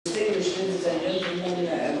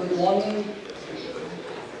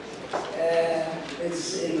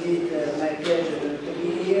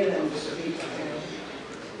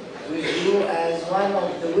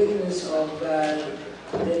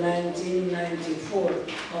the 1994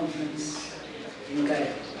 conference in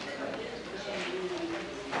Cairo.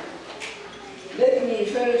 Let me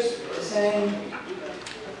first thank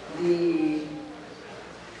the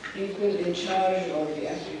people in charge of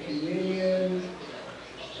the African Union,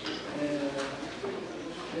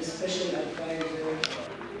 the Special Advisor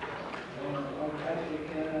of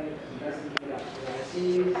Africa,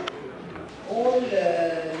 all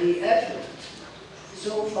the effort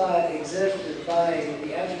so far exerted by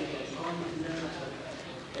the African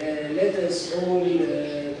continent. Let us all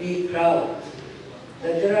be proud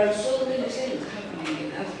that there are so many things happening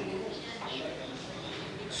in Africa.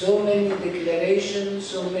 So many declarations,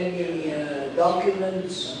 so many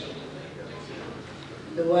documents,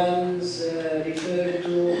 the ones referred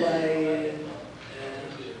to by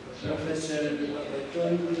Professor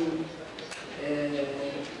Tundu,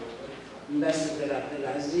 Ambassador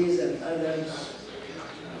Abdelaziz and others,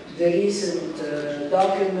 the recent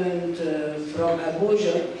document from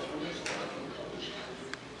Abuja.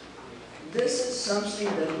 This is something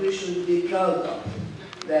that we should be proud of,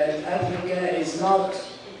 that Africa is not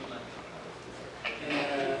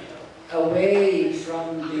away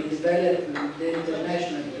from the development, the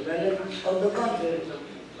international development. On the contrary,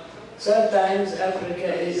 sometimes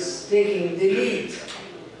Africa is taking the lead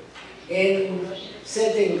in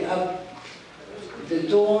setting up the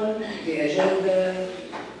tone, the agenda,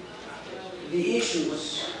 the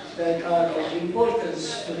issues that are of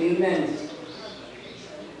importance to humanity.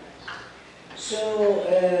 So,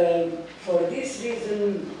 for this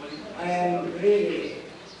reason, I am really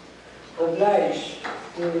obliged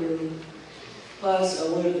to pass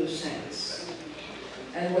a word of thanks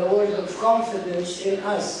and a word of confidence in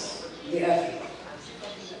us, the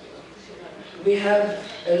Africans. We have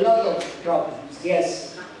a lot of problems,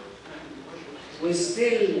 yes. We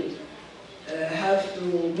still have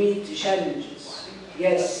to meet challenges,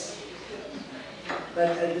 yes.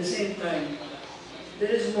 But at the same time, there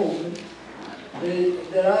is movement,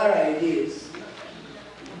 there are ideas,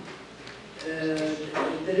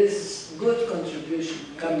 there is good contribution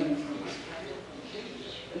coming from it.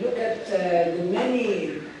 Look at the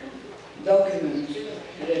many documents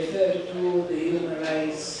referred to the Human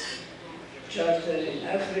Rights Charter in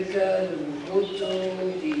Africa, the Mobutu,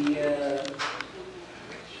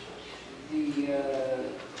 the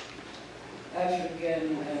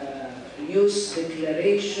African Youth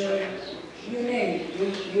Declaration, you name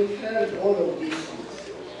it, you've heard all of these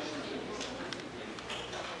things.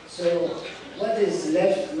 So what is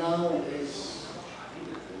left now is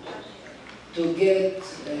to get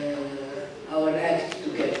our act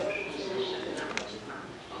together.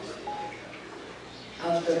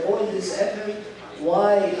 After all this effort,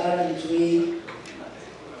 why aren't we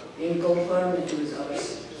in conformity with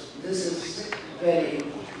ourselves? This is very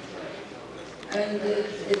important. And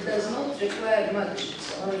it does not require much.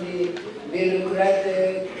 It's only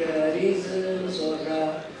bureaucratic reasons or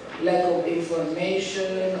lack of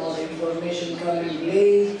information or information coming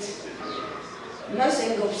late.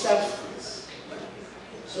 Nothing of substance.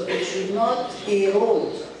 So it should not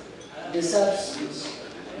erode the substance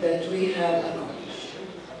that we have accomplished.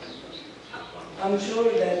 I'm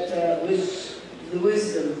sure that with the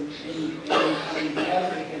wisdom in the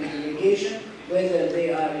African delegation, whether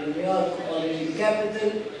they are in New York or in the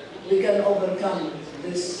capital, we can overcome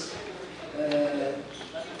this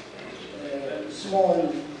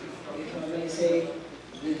small, if I may say,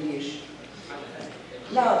 deviation.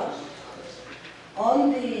 Now,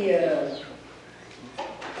 on the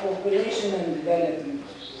population and development,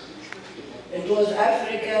 it was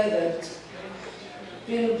Africa that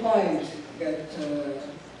pinpointed that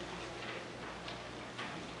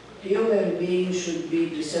human beings should be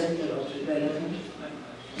the center of development.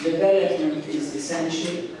 Development is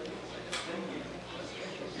essential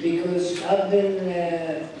because I've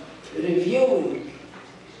been reviewing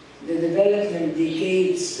the development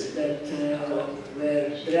decades that were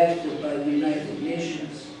drafted by the United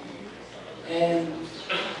Nations, and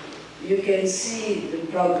you can see the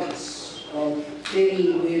progress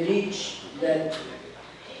till we reach that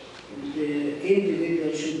the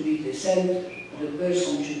individual should be the center, the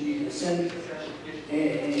person should be the center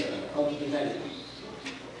of development.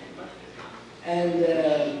 And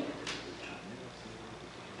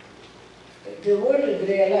the world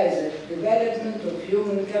realized that development of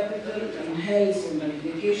human capital and health and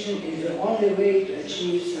education is the only way to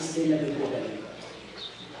achieve sustainable development.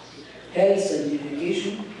 Health and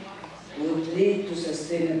education would lead to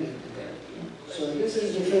sustainable development. So this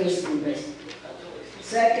is the first investment.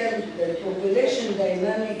 Second, that population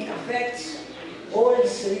dynamic affects all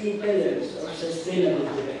three pillars of sustainable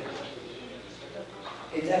development.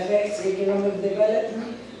 It affects economic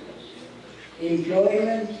development,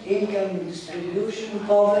 employment, income distribution,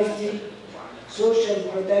 poverty, social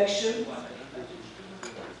protection.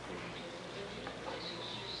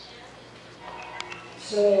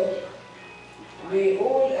 So we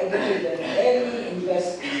all agree that any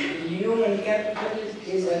investment in human capital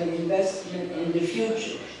is an investment in the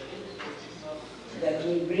future that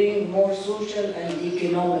will bring more social and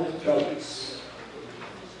economic progress.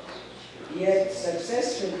 Yet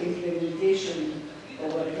successful implementation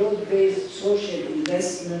of a broad-based social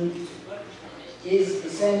investment is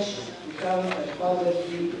essential to counter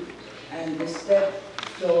poverty and a step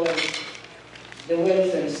toward the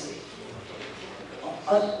welfare state.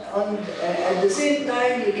 At the same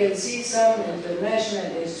time, you can see some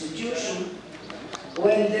international institutions,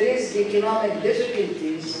 when there is economic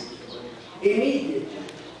difficulties, immediately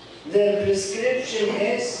their prescription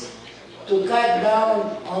is to cut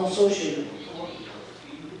down on social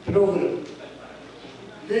program.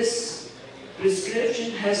 This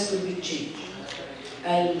prescription has to be changed,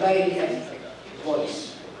 and by the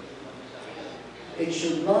voice. It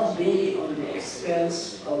should not be on the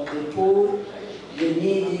expense of the poor, the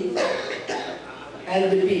needy,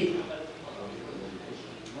 and the people.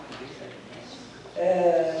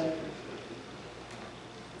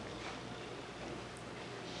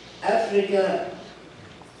 Africa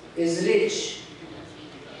is rich.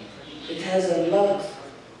 It has a lot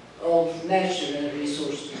of natural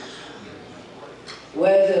resources.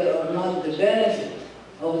 Whether or not the benefit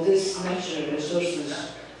of these natural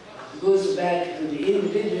resources goes back to the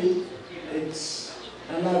individual, it's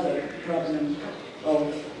another problem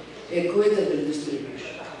of equitable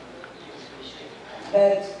distribution.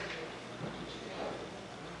 But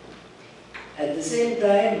at the same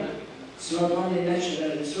time, it's not only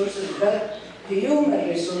natural resources, but the human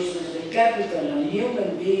resources, the capital and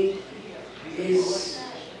human being is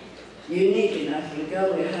unique in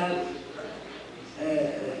Africa. We have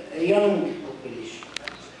a young population.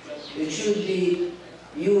 It should be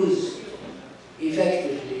used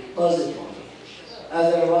effectively, positively.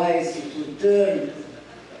 Otherwise, it will turn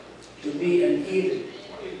to be an evil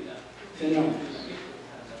phenomenon.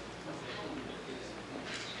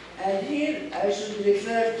 And here I should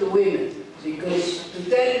refer to women, because to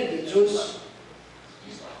tell the truth,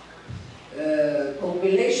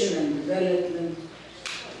 population and development,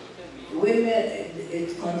 women,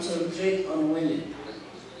 it concentrates on women.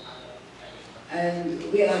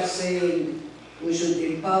 And we are saying we should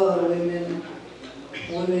empower women,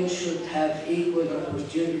 women should have equal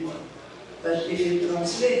opportunity. But if you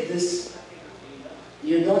translate this,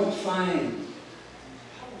 you don't find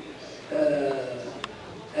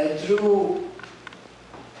a true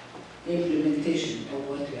implementation of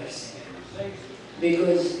what we are saying.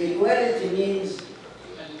 Because equality means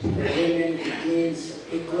for women, it means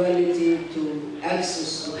equality to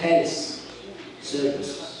access to health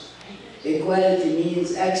services. Equality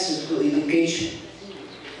means access to education.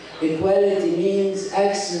 Equality means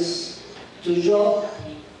access to job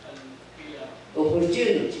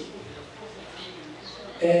opportunity.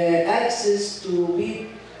 Access to be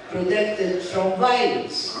protected from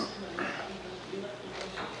violence.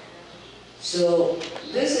 So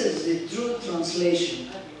this is the true translation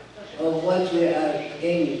of what we are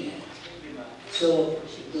aiming at. So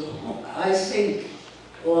I think,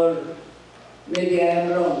 or maybe I am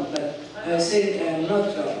wrong, but I think I am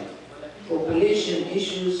not wrong. Population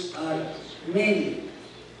issues are mainly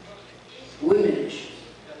women issues.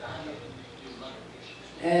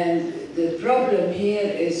 And the problem here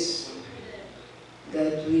is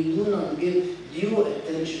that we do not give due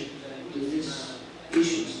attention to these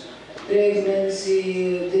issues.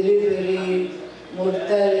 Pregnancy, delivery,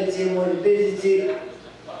 mortality, morbidity.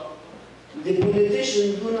 The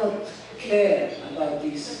politicians do not care about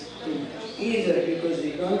these things, either because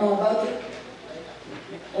they don't know about it,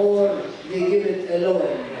 or they give it a lower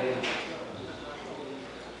priority.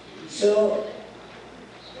 So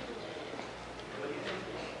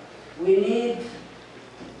we need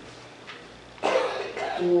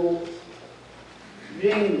to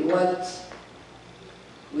bring what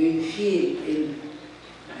we feel in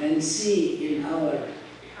and see in our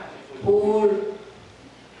poor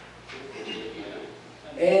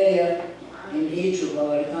area in each of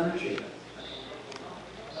our country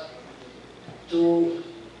to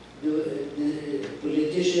the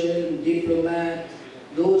politician, diplomat,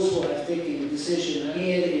 those who are taking decision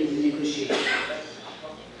here in the negotiation.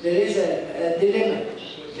 There is a dilemma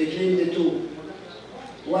between the two.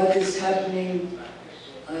 What is happening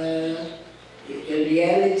in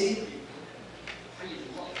reality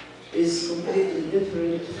is completely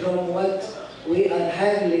different from what we are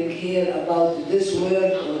haggling here about this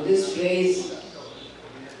word or this phrase,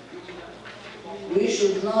 we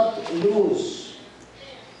should not lose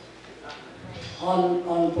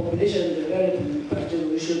on population development, but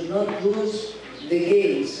we should not lose the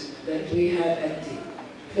gains that we have attained.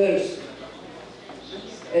 First,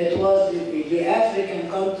 it was the African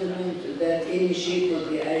continent that initiated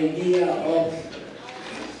the idea of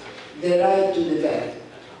the right to develop.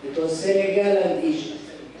 It was Senegal and Egypt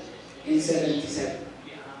in '77.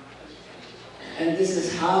 And this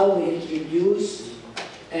is how we introduced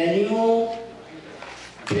a new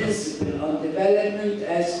principle on development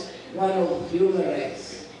as one of human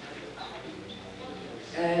rights.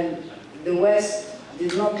 And the West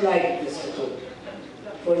did not like this at all.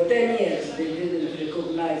 For 10 years, they didn't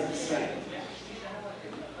recognize this right.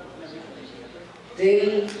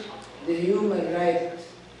 Till the Human Rights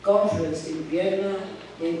Conference in Vienna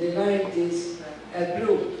in the 90s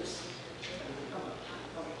approved this.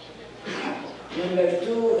 Number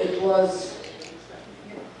two, it was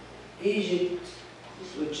Egypt,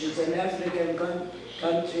 which is an African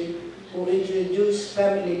country, who introduced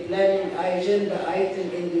family planning agenda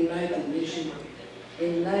item in the United Nations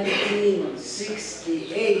in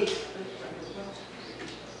 1968.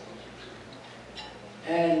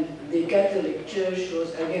 And the Catholic Church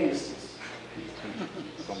was against it.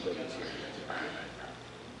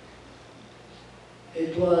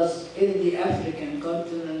 It was in the African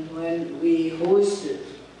continent when we hosted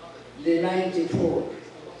the 94th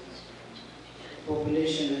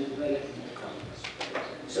Population and Development Conference.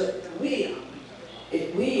 So we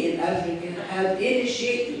in Africa have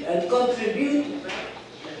initiated and contributed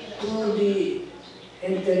to the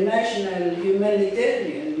international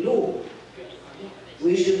humanitarian law.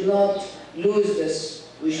 We should not lose this.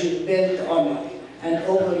 We should build on it and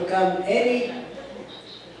overcome any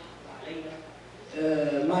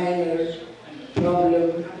minor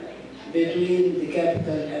problem between the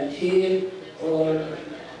capital and here, or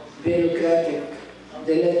bureaucratic,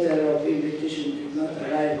 the letter of invitation did not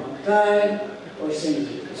arrive on time, or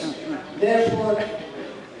something. Therefore,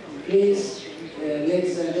 please,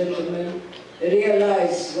 ladies and gentlemen,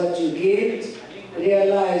 realize what you gained,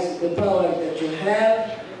 realize the power that you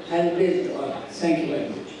have, and build on it. Thank you very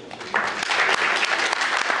much.